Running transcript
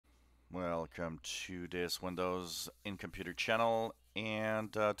Welcome to this Windows in Computer channel,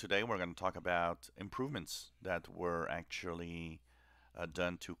 and today we're going to talk about improvements that were actually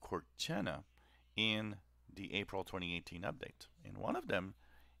done to Cortana in the April 2018 update. And one of them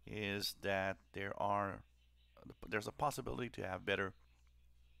is that there's a possibility to have better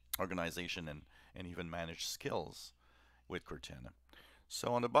organization and even manage skills with Cortana.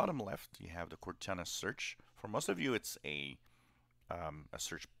 So on the bottom left, you have the Cortana search. For most of you, it's a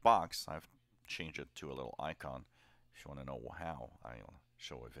search box. I've changed it to a little icon. If you want to know how, I'll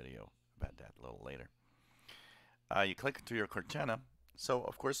show a video about that a little later. You click to your Cortana. So,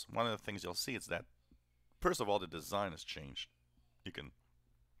 of course, one of the things you'll see is that, first of all, the design has changed. You can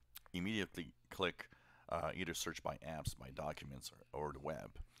immediately click either search by apps, by documents, or the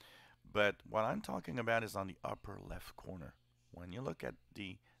web. But what I'm talking about is on the upper left corner. When you look at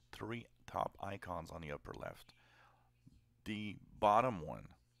the three top icons on the upper left, the bottom one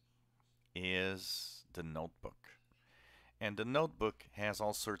is the notebook. And the notebook has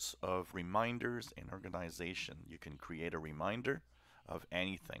all sorts of reminders and organization. You can create a reminder of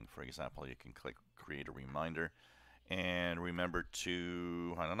anything. For example, you can click create a reminder and remember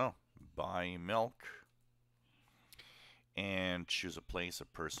to, I don't know, buy milk, and choose a place, a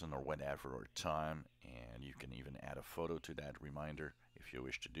person, or whatever, or time. And you can even add a photo to that reminder if you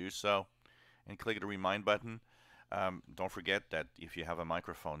wish to do so. And click the remind button. Don't forget that if you have a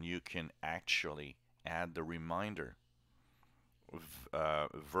microphone, you can actually add the reminder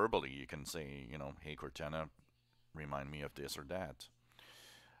verbally. You can say, hey Cortana, remind me of this or that.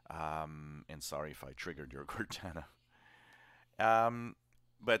 And sorry if I triggered your Cortana.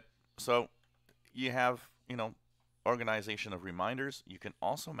 But so you have, organization of reminders. You can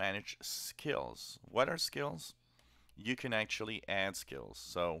also manage skills. What are skills? You can actually add skills.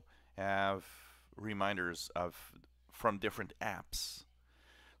 So have reminders from different apps.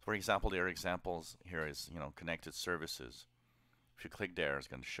 For example, there are examples here is connected services. If you click there, it's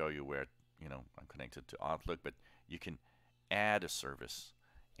going to show you where I'm connected to Outlook, but you can add a service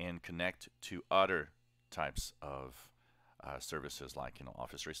and connect to other types of services like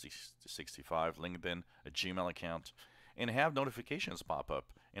Office 365, LinkedIn, a Gmail account, and have notifications pop up,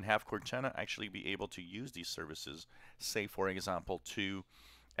 and have Cortana actually be able to use these services. Say, for example, to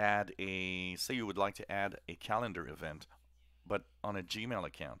say you would like to add a calendar event, but on a Gmail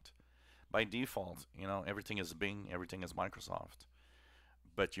account. By default, everything is Bing, everything is Microsoft,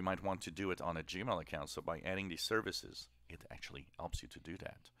 but you might want to do it on a Gmail account. So by adding these services, it actually helps you to do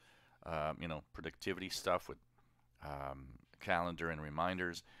that. Productivity stuff with calendar and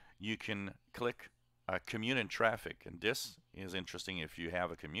reminders. You can click commute and traffic, and this is interesting if you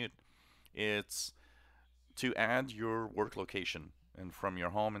have a commute. It's to add your work location and from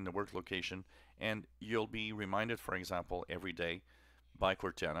your home in the work location, and you'll be reminded, for example, every day by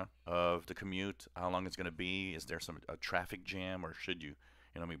Cortana of the commute, how long it's going to be, is there a traffic jam, or should you,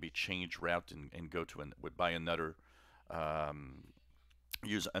 maybe change route and go to buy another,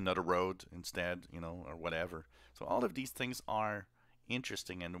 use another road instead, or whatever. So all of these things are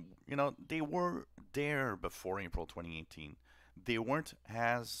interesting, and they were there before April 2018. They weren't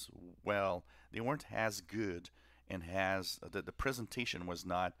as well, they weren't as good, and the presentation was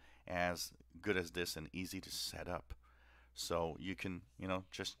not as good as this and easy to set up. So you can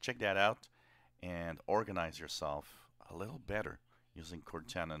just check that out and organize yourself a little better using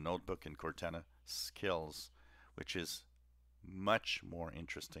Cortana Notebook and Cortana Skills, which is much more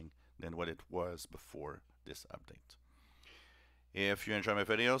interesting than what it was before this update. If you enjoy my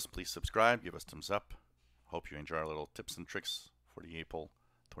videos, please subscribe, give us thumbs up. Hope you enjoy our little tips and tricks for the April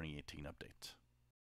 2018 update.